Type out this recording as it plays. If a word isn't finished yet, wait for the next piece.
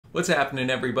What's happening,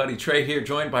 everybody? Trey here,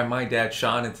 joined by my dad,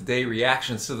 Sean, and today,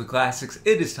 reactions to the classics.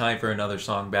 It is time for another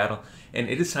song battle, and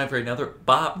it is time for another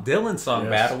Bob Dylan song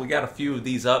battle. We got a few of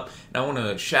these up, and I want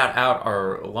to shout out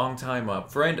our longtime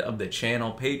friend of the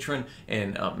channel, patron,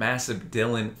 and massive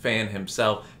Dylan fan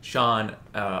himself, Sean.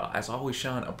 As always,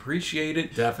 Sean, appreciate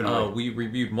it. Definitely. We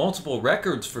reviewed multiple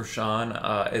records for Sean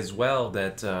as well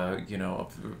that, you know,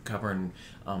 covering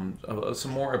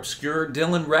some more obscure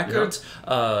Dylan records.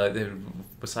 Yep.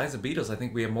 Besides the Beatles, I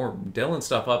think we have more Dylan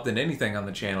stuff up than anything on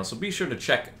the channel. So be sure to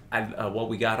check what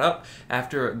we got up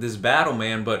after this battle,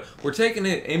 man. But we're taking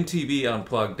it MTV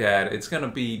Unplugged, Dad. It's going to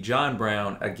be John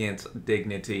Brown against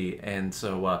Dignity. And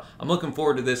so I'm looking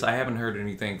forward to this. I haven't heard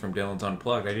anything from Dylan's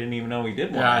Unplugged. I didn't even know he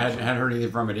did one. Yeah, I hadn't heard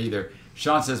anything from it either.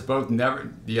 Sean says both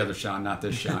never, the other Sean, not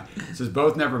this Sean, says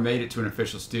both never made it to an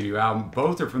official studio album.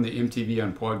 Both are from the MTV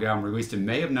Unplugged album released in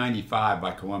May of '95 by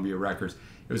Columbia Records.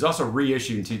 It was also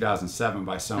reissued in 2007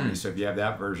 by Sony, so if you have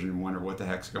that version and wonder what the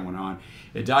heck's going on.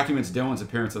 It documents Dylan's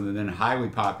appearance on the then highly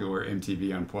popular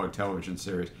MTV Unplugged television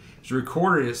series. It was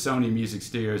recorded at Sony Music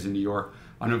Studios in New York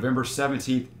on November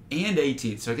 17th and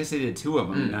 18th, so I guess they did two of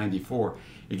them in '94.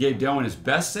 It gave Dylan his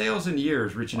best sales in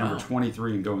years, reaching number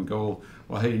 23 and going gold,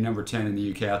 while hitting number 10 in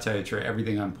the UK. I'll tell you, Trey,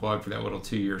 everything unplugged for that little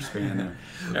 2-year span there.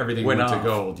 Everything went to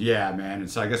gold. Yeah, man. And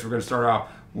so I guess we're going to start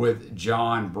off with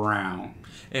John Brown.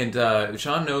 And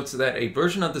Sean notes that a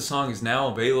version of the song is now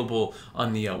available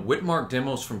on the Whitmark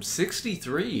demos from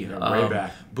 '63. Yeah, way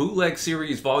back. Bootleg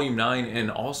Series Volume 9, and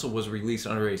also was released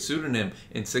under a pseudonym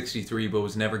in '63, but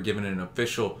was never given an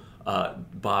official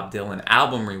Bob Dylan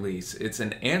album release. It's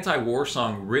an anti-war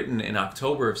song written in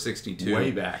October of '62.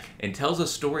 Way back. And tells a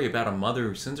story about a mother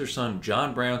who sends her son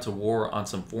John Brown to war on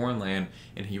some foreign land,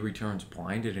 and he returns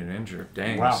blinded and injured.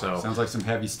 Dang. Wow. So sounds like some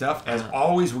heavy stuff. As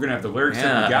always, we're going to have the lyrics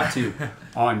that we got to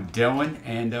on Dylan,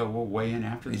 and we'll weigh in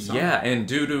after the song. Yeah, and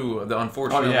due to the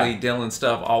unfortunately Dylan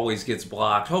stuff always gets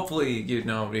blocked. Hopefully, you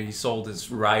know, he sold his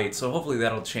rights, so hopefully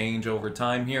that'll change over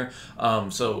time here.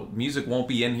 So music won't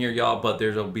be in here, y'all, but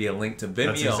there'll be a link to Vimeo.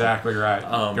 That's exactly right.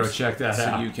 Go check that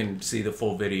out. So you can see the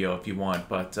full video if you want.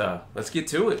 But let's get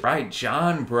to it. Right,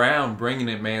 John Brown bringing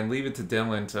it, man. Leave it to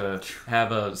Dylan to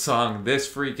have a song this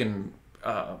freaking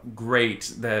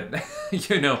great that,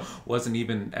 you know, wasn't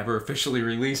even ever officially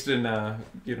released in,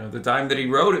 you know, the time that he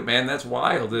wrote it, man. That's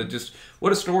wild. Just,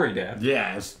 what a story, Dad.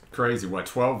 Yeah, it's crazy. What,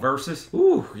 12 verses?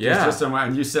 Ooh, yeah.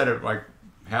 And you said it like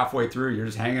halfway through, you're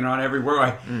just hanging on every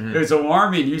word. It was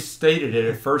alarming. You stated it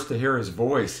at first to hear his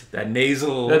voice. That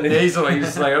nasal. You're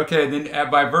just like, okay. And then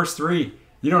by verse 3,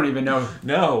 you don't even know.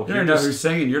 No. You don't know who's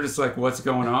singing. You're just like, what's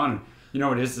going on? You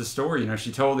know, it is the story. You know,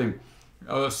 she told him,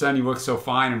 "Oh, son, you look so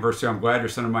fine." In verse 2, "I'm glad you're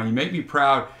son of mine. You make me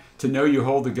proud to know you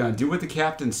hold the gun. Do what the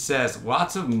captain says.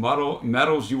 Lots of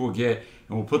medals you will get,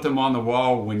 and we'll put them on the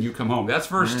wall when you come home." That's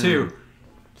verse 2.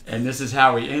 And this is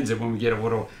how he ends it when we get a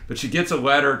little... But she gets a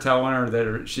letter telling her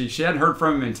that she hadn't heard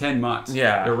from him in 10 months.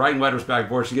 Yeah. They're writing letters back and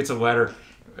forth. She gets a letter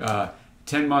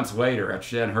 10 months later after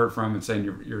she hadn't heard from him and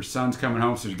saying, your son's coming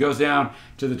home. So she goes down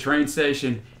to the train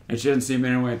station, and she doesn't see him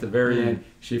anyway. At the very end,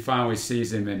 she finally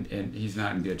sees him, and he's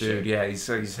not in good shape. Dude, yeah,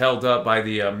 he's held up by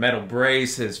the metal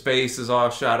brace. His face is all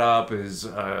shot up.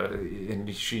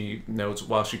 And she notes,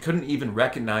 while she couldn't even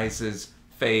recognize his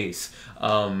face,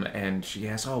 and she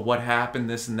asks, "Oh, what happened?"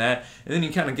 This and that, and then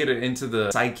you kind of get it into the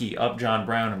psyche of John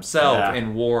Brown himself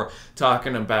in war,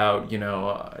 talking about, you know,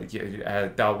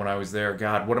 I thought when I was there,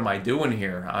 God, what am I doing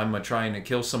here? I'm trying to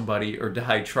kill somebody or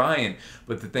die trying.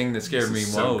 But the thing that scared me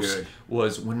most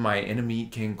was when my enemy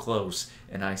came close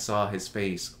and I saw his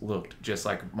face looked just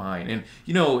like mine. And,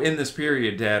 you know, in this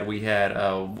period, Dad, we had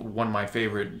one of my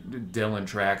favorite Dylan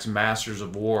tracks, Masters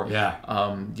of War. Yeah.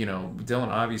 You know, Dylan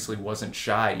obviously wasn't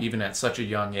shy, even at such a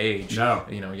young age. No.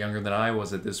 You know, younger than I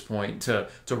was at this point, to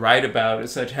write about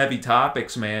such heavy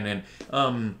topics, man.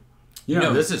 And, you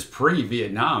know, this is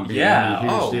pre-Vietnam being a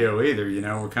huge deal either. You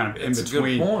know, we're kind of in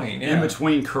between. In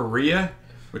between Korea,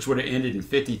 which would have ended in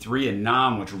 '53, and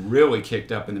Nam, which really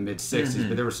kicked up in the mid-'60s.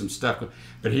 But there was some stuff.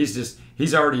 But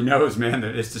he's already knows, man,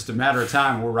 that it's just a matter of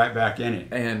time. We're right back in it.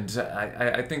 And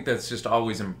I think that's just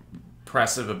always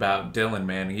impressive about Dylan,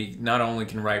 man. He not only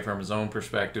can write from his own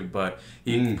perspective, but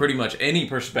he pretty much any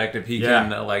perspective he can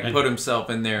put himself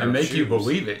in there and make you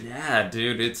believe it. Yeah,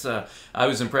 dude. It's I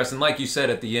was impressed, and like you said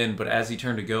at the end, but as he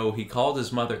turned to go, he called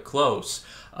his mother close.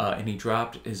 And he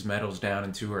dropped his medals down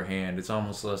into her hand. It's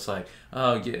almost less like,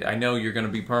 "Oh, yeah, I know you're going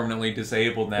to be permanently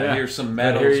disabled now. Here's some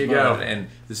medals, here you go. And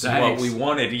this is what we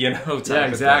wanted," you know. Yeah,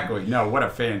 exactly. No, what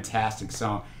a fantastic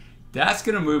song. That's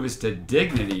going to move us to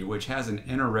Dignity, which has an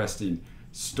interesting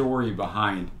story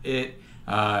behind it.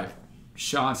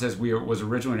 Sean says was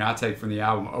originally an outtake from the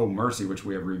album Oh Mercy, which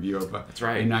we have a review of That's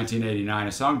right. in 1989.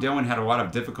 A song Dylan had a lot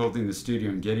of difficulty in the studio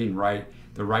in getting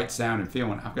the right sound and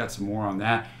feeling. I've got some more on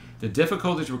that. The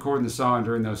difficulties recording the song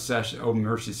during those Oh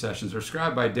Mercy sessions are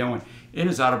described by Dylan in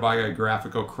his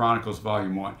autobiographical Chronicles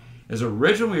Volume 1. It was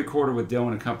originally recorded with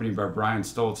Dylan accompanied by Brian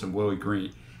Stoltz and Willie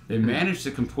Green. They managed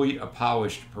to complete a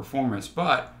polished performance,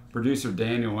 but producer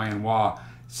Daniel Lanois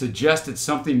suggested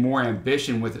something more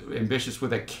ambitious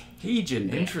with a Cajun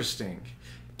band. Interesting.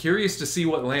 Curious to see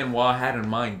what Lanois had in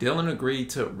mind. Dylan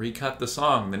agreed to recut the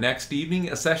song. The next evening,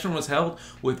 a session was held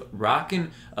with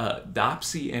Rockin'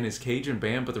 Dopsy and his Cajun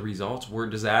band, but the results were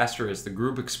disastrous. The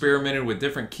group experimented with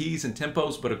different keys and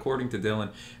tempos, but according to Dylan,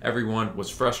 everyone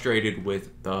was frustrated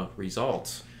with the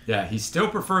results. Yeah, he still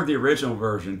preferred the original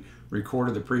version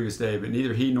recorded the previous day, but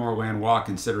neither he nor Lanois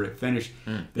considered it finished.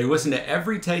 They listened to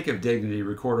every take of Dignity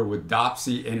recorded with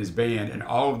Dopsy and his band, and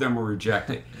all of them were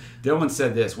rejected. Dylan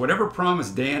said this: "Whatever promise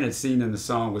Dan had seen in the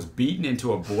song was beaten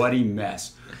into a bloody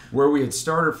mess. Where we had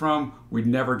started from, we'd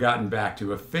never gotten back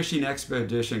to. A fishing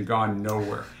expedition gone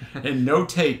nowhere. In no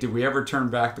take did we ever turn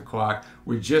back the clock.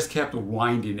 We just kept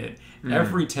winding it.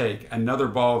 Every take, another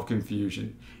ball of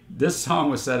confusion. This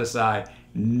song was set aside,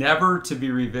 never to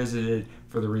be revisited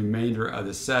for the remainder of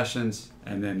the sessions."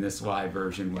 And then this live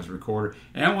version was recorded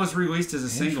and was released as a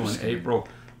single in April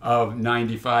of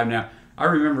 '95. Now, I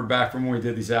remember back from when we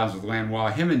did these albums with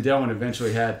Lanois, him and Dylan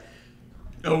eventually had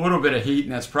a little bit of heat,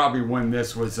 and that's probably when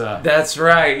this was... That's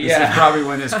right, yeah. This is probably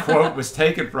when this quote was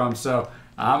taken from, so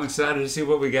I'm excited to see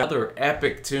what we got. Another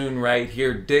epic tune right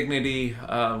here, Dignity.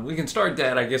 We can start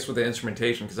that, I guess, with the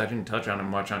instrumentation, because I didn't touch on it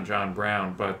much on John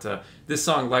Brown, but this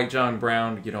song, like John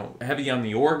Brown, you know, heavy on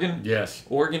the organ. Yes.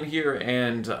 Organ here,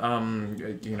 and,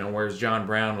 you know, whereas John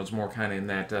Brown was more kind of in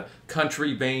that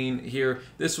country vein here,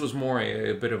 this was more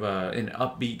a bit of an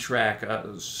upbeat track,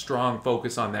 a strong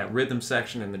focus on that rhythm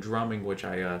section and the drumming, which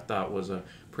I thought was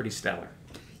pretty stellar.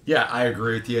 Yeah, I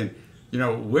agree with you. And, you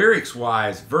know,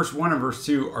 lyrics-wise, verse 1 and verse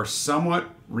 2 are somewhat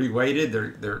related.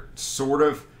 They're sort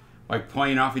of like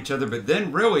playing off each other, but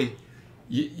then really,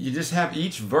 you just have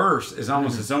each verse is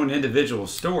almost its own individual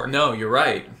story. No, you're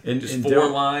right. And just four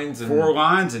lines. Four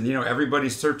lines, and, you know,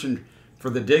 everybody's searching for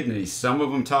the dignity. Some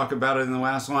of them talk about it in the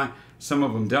last line. Some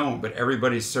of them don't, but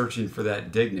everybody's searching for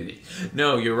that dignity.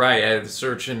 No, you're right.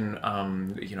 Searching,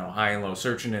 you know, high and low,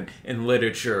 searching in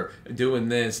literature, doing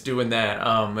this, doing that.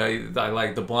 I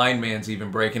like the blind man's even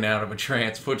breaking out of a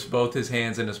trance, puts both his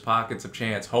hands in his pockets of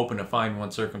chance, hoping to find one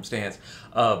circumstance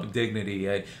of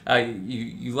dignity.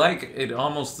 You like it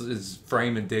almost is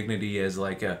framing dignity as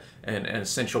like an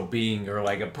essential being or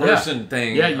like a person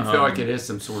thing. Yeah, you feel like it is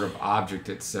some sort of object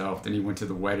itself. Then he went to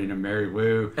the wedding of Mary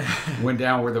Lou, went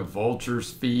down where the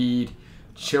vultures feed,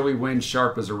 chilly wind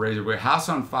sharp as a razor blade, house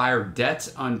on fire,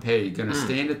 debts unpaid, gonna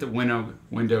stand at the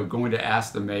window, going to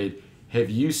ask the maid, have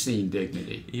you seen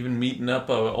dignity? Even meeting up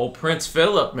old Prince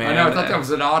Philip, man. I know, I thought that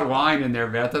was an odd line in there,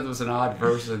 man. I thought there was an odd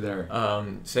verse in there.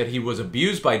 Said he was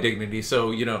abused by dignity.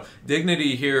 So, you know,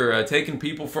 dignity here, taking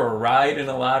people for a ride in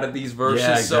a lot of these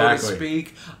verses, so to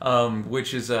speak,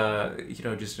 which is, you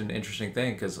know, just an interesting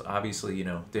thing because obviously, you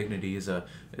know, dignity is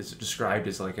described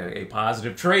as like a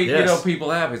positive trait, you know,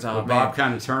 people have. It's, well, Bob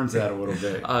kind of turns that a little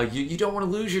bit. You don't want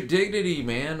to lose your dignity,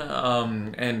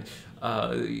 man.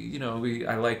 You know,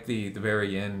 I like the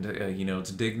very end, you know, it's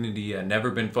dignity,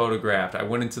 never been photographed. I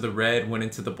went into the red, went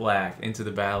into the black, into the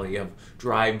valley of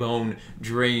dry bone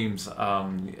dreams.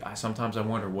 Sometimes I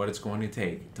wonder what it's going to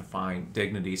take to find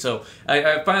dignity. So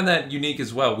I find that unique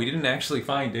as well. We didn't actually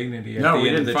find dignity at the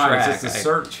end of the track. It's just a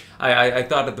search. I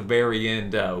thought at the very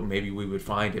end maybe we would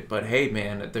find it, but hey,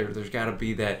 man, there's got to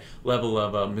be that level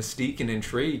of mystique and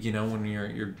intrigue, you know, when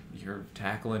you're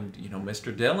tackling, you know,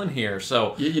 Mr. Dylan here.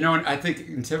 So you know, and I think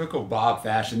in typical Bob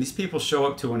fashion, these people show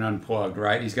up to an Unplugged,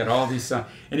 right? He's got all these songs,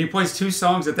 and he plays two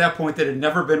songs at that point that had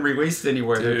never been released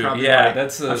anywhere. Dude, they're probably yeah,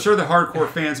 like, I'm sure the hardcore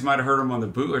fans might have heard him on the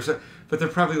bootleg, but they're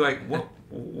probably like,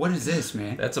 what is this,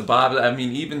 man? That's a Bob. I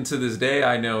mean, even to this day,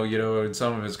 I know, you know, in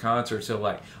some of his concerts, he'll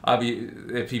like,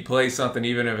 if he plays something,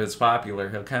 even if it's popular,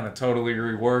 he'll kind of totally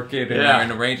rework it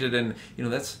and arrange it, and you know,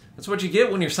 that's what you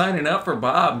get when you're signing up for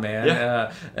Bob, man.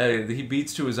 Yeah. He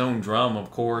beats to his own drum,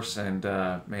 of course, and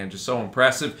man, just so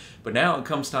impressive. But now it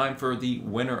comes time for the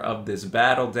winner of this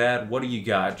battle, Dad. What do you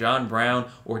got, John Brown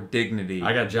or Dignity?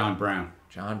 I got John Brown.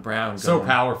 John Brown. So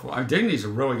powerful. I mean, Dignity's a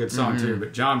really good song too,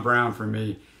 but John Brown for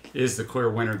me is the clear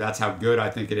winner. That's how good I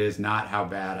think it is, not how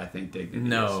bad I think Dignity is.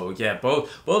 No, yeah, both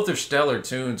are stellar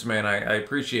tunes, man. I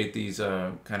appreciate these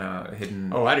kind of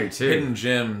hidden. Oh, I do too. Hidden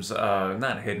gems,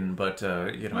 not hidden, but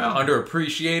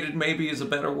underappreciated maybe is a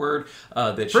better word.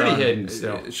 That pretty hidden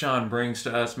still. Sean brings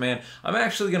to us, man. I'm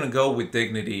actually gonna go with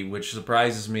Dignity, which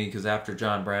surprises me because after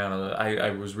John Brown,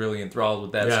 I was really enthralled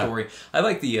with that story. I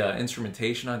like the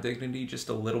instrumentation on Dignity just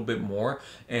a little bit more,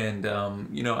 and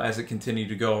as it continued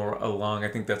to go along, I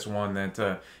think that's one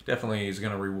that definitely is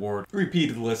going to reward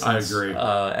repeated listens. I agree.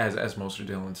 As most of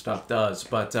Dylan's stuff does.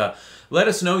 But let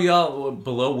us know, y'all,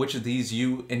 below which of these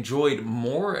you enjoyed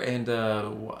more, and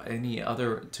any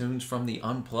other tunes from the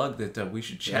Unplugged that we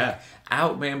should check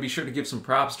out, man. Be sure to give some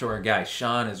props to our guy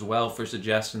Sean as well for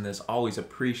suggesting this. Always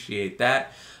appreciate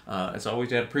that. As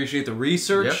always, I'd appreciate the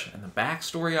research and the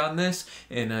backstory on this.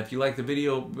 And if you like the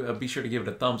video, be sure to give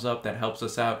it a thumbs up. That helps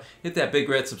us out. Hit that big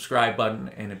red subscribe button.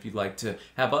 And if you'd like to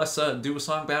have us do a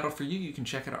song battle for you, you can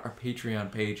check out our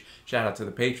Patreon page. Shout out to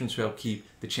the patrons who help keep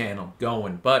the channel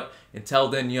going. But until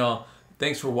then, y'all,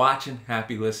 thanks for watching.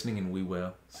 Happy listening, and we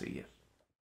will see you.